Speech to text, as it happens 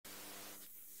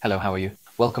Hello, how are you?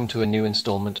 Welcome to a new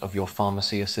installment of your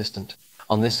Pharmacy Assistant.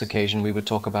 On this occasion, we would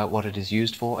talk about what it is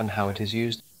used for and how it is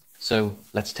used. So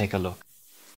let's take a look.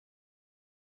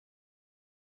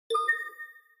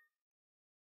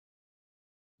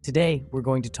 Today, we're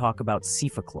going to talk about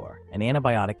Cefaclor, an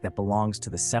antibiotic that belongs to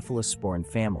the cephalosporin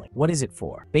family. What is it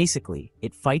for? Basically,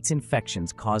 it fights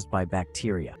infections caused by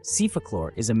bacteria. Cefaclor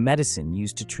is a medicine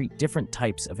used to treat different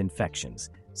types of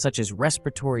infections, such as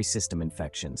respiratory system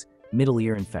infections, middle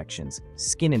ear infections,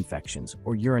 skin infections,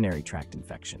 or urinary tract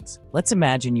infections. Let's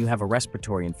imagine you have a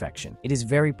respiratory infection. It is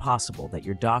very possible that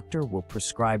your doctor will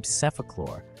prescribe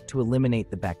Cefaclor to eliminate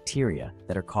the bacteria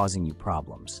that are causing you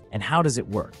problems. And how does it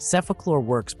work? Cefaclor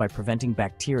works by preventing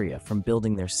bacteria from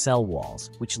building their cell walls,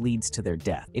 which leads to their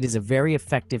death. It is a very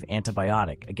effective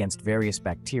antibiotic against various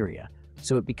bacteria,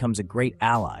 so it becomes a great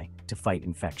ally to fight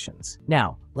infections.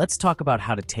 Now, let's talk about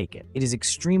how to take it. It is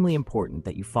extremely important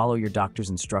that you follow your doctor's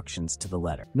instructions to the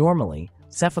letter. Normally,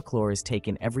 Cefaclor is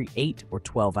taken every 8 or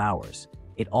 12 hours.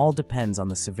 It all depends on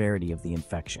the severity of the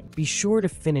infection. Be sure to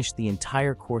finish the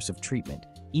entire course of treatment,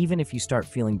 even if you start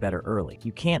feeling better early.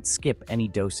 You can't skip any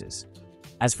doses.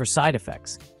 As for side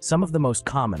effects, some of the most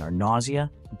common are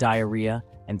nausea, diarrhea,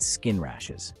 and skin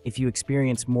rashes. If you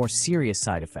experience more serious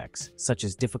side effects, such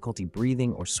as difficulty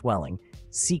breathing or swelling,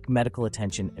 seek medical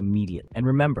attention immediately. And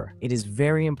remember, it is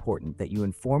very important that you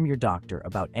inform your doctor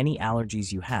about any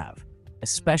allergies you have,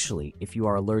 especially if you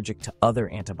are allergic to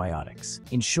other antibiotics.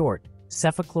 In short,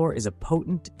 Cefaclor is a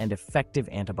potent and effective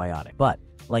antibiotic, but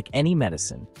like any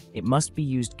medicine, it must be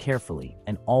used carefully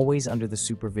and always under the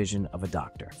supervision of a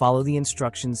doctor. Follow the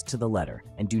instructions to the letter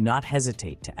and do not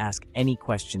hesitate to ask any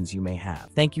questions you may have.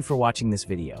 Thank you for watching this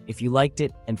video. If you liked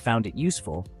it and found it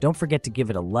useful, don't forget to give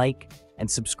it a like and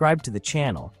subscribe to the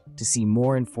channel to see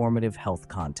more informative health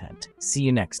content. See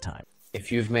you next time.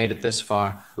 If you've made it this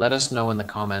far, let us know in the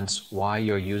comments why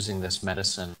you're using this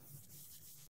medicine.